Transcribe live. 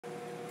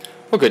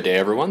Well, good day,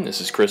 everyone. This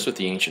is Chris with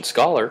the Ancient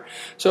Scholar.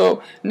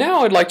 So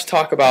now I'd like to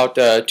talk about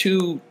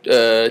two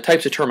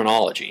types of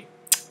terminology,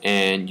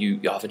 and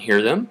you often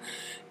hear them,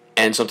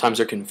 and sometimes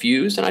they're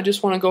confused. And I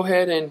just want to go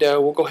ahead and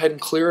we'll go ahead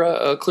and clear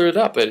it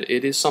up.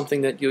 It is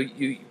something that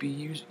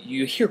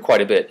you hear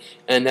quite a bit,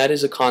 and that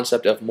is a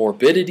concept of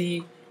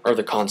morbidity, or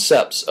the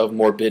concepts of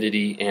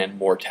morbidity and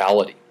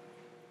mortality.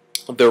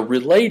 They're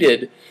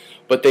related,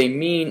 but they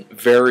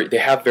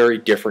have very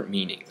different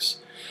meanings.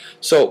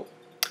 So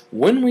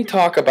when we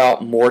talk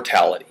about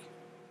mortality,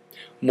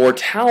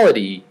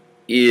 mortality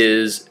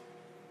is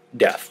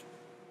death,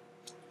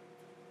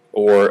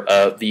 or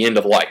the end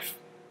of life.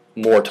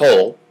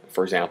 Mortal,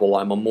 for example,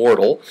 I'm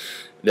immortal.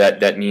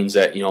 That means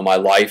that my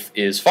life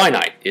is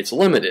finite. It's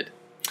limited.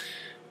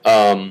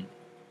 When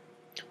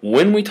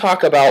we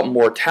talk about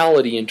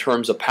mortality in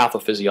terms of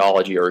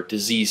pathophysiology or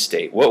disease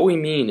state, what we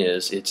mean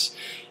is it's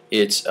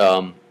if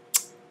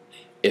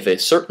a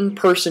certain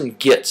person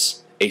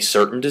gets a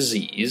certain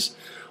disease,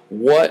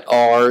 what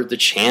are the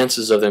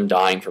chances of them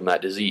dying from that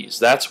disease?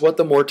 That's what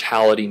the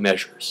mortality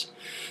measures.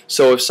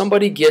 So if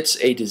somebody gets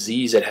a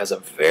disease that has a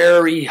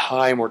very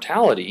high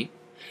mortality,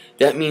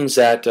 that means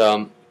that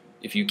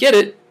if you get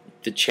it,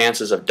 the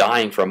chances of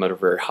dying from it are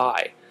very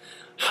high.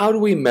 How do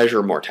we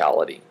measure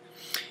mortality?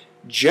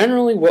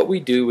 Generally, what we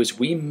do is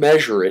we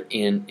measure it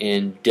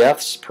in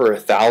deaths per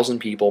 1,000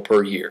 people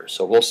per year.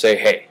 So we'll say,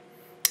 hey,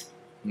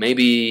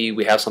 maybe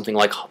we have something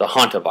like the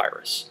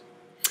hantavirus,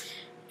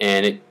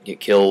 and it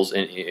kills,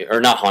 or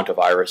not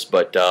hantavirus,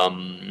 but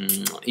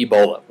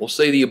Ebola. We'll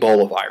say the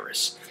Ebola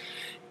virus.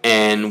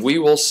 And we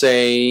will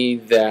say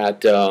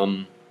that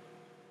the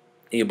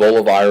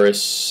Ebola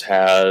virus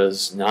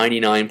has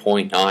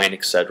 99.9,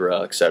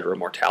 etc.,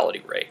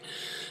 mortality rate.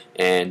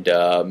 And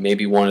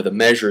maybe one of the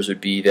measures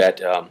would be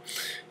that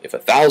if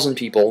 1,000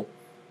 people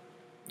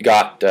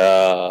got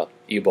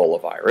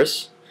Ebola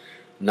virus,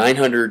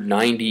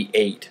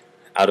 998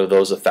 out of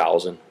those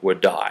 1,000 would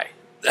die.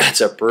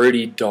 That's a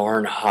pretty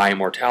darn high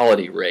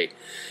mortality rate.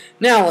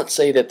 Now let's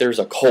say that there's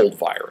a cold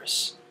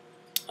virus,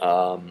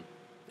 a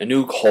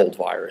new cold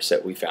virus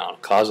that we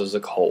found causes a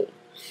cold,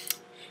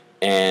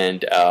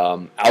 and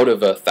out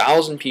of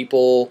 1,000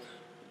 people,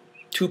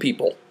 2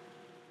 people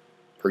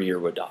per year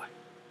would die.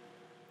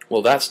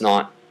 Well, that's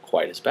not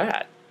quite as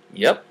bad.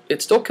 Yep,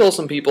 it still kills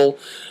some people,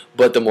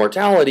 but the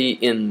mortality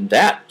in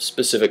that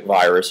specific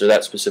virus or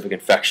that specific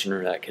infection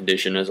or that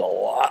condition is a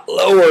lot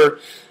lower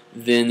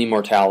than the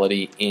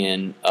mortality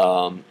in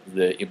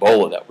the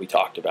Ebola that we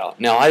talked about.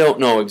 Now, I don't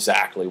know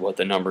exactly what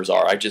the numbers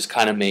are. I just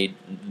kind of made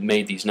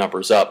these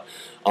numbers up.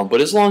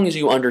 But as long as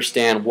you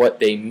understand what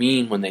they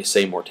mean when they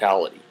say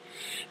mortality.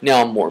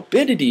 Now,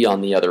 morbidity, on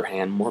the other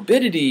hand,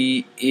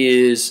 morbidity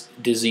is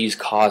disease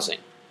causing.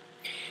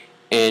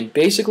 And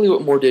basically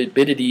what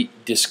morbidity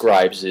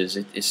describes is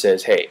it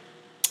says, hey,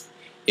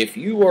 if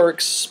you are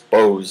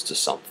exposed to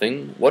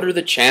something, what are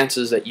the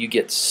chances that you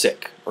get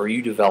sick or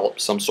you develop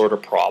some sort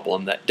of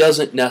problem that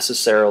doesn't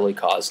necessarily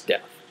cause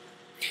death?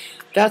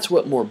 That's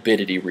what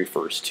morbidity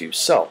refers to.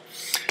 So,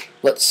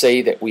 let's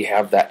say that we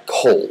have that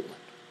cold,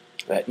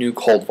 that new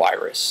cold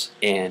virus,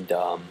 and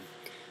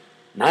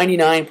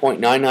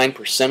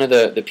 99.99% of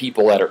the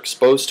people that are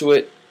exposed to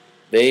it,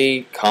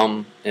 they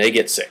come and they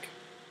get sick.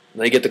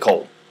 They get the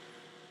cold,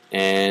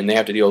 and they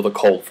have to deal with the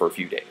cold for a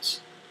few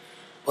days.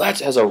 Well,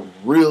 that has a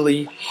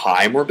really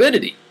high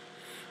morbidity,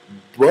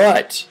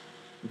 but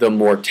the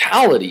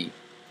mortality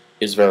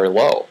is very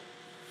low.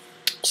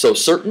 So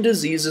certain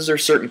diseases or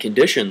certain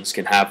conditions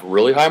can have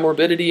really high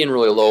morbidity and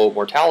really low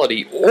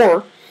mortality,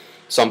 or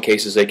some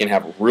cases they can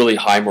have really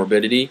high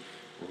morbidity,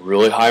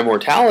 really high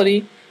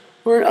mortality,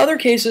 or in other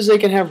cases they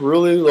can have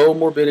really low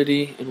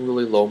morbidity and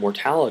really low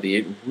mortality.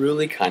 It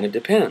really kind of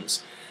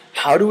depends.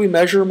 How do we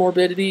measure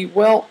morbidity?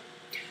 Well,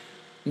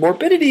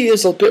 morbidity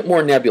is a bit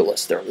more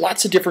nebulous. There are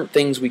lots of different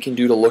things we can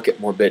do to look at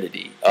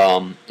morbidity.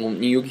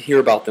 You'll hear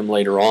about them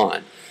later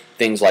on.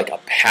 Things like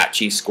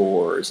Apache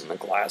scores and the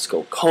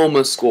Glasgow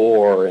Coma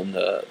score and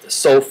the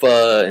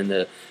SOFA and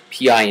the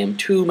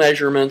PIM2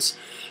 measurements.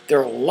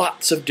 There are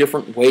lots of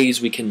different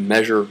ways we can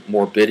measure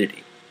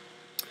morbidity.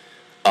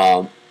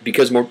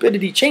 Because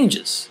morbidity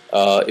changes.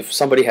 If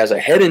somebody has a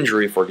head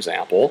injury, for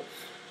example,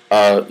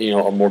 a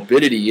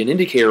morbidity, an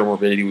indicator of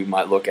morbidity we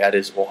might look at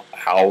is, well,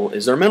 how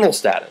is their mental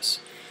status?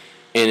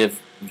 And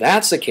if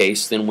that's the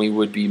case, then we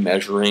would be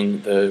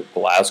measuring the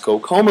Glasgow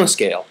Coma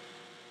scale.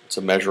 It's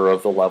a measure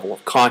of the level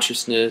of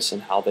consciousness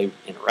and how they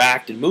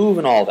interact and move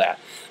and all that.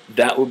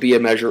 That would be a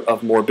measure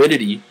of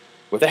morbidity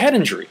with a head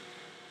injury.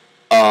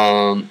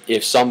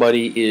 If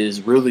somebody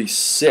is really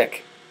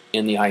sick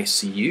in the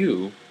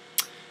ICU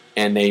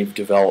and they've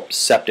developed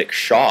septic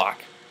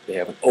shock, they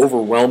have an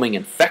overwhelming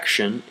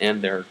infection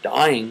and they're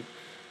dying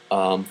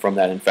from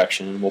that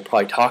infection, and we'll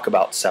probably talk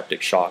about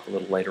septic shock a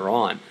little later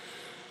on.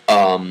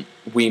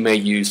 We may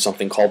use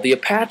something called the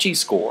Apache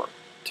score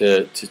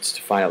to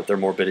find out what their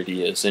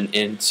morbidity is,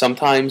 and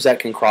sometimes that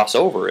can cross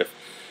over. If,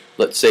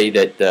 let's say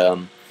that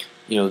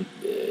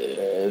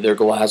their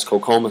Glasgow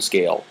Coma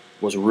scale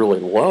was really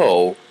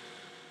low,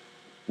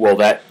 Well,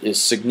 that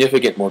is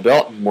significant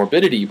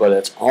morbidity, but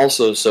it's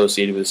also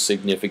associated with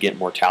significant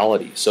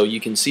mortality. So you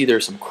can see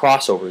there's some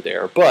crossover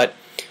there. But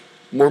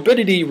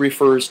morbidity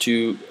refers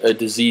to a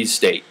disease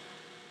state.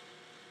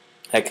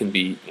 That can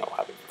be,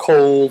 having a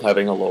cold,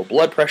 having a low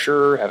blood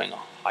pressure, having a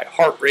high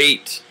heart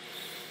rate,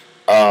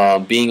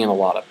 being in a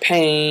lot of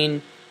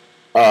pain,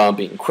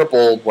 being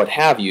crippled, what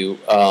have you.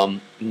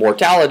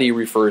 Mortality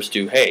refers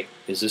to, hey,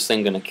 is this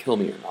thing going to kill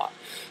me or not?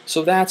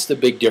 So that's the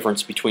big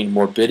difference between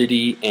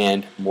morbidity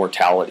and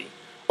mortality.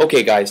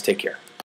 Okay, guys, take care.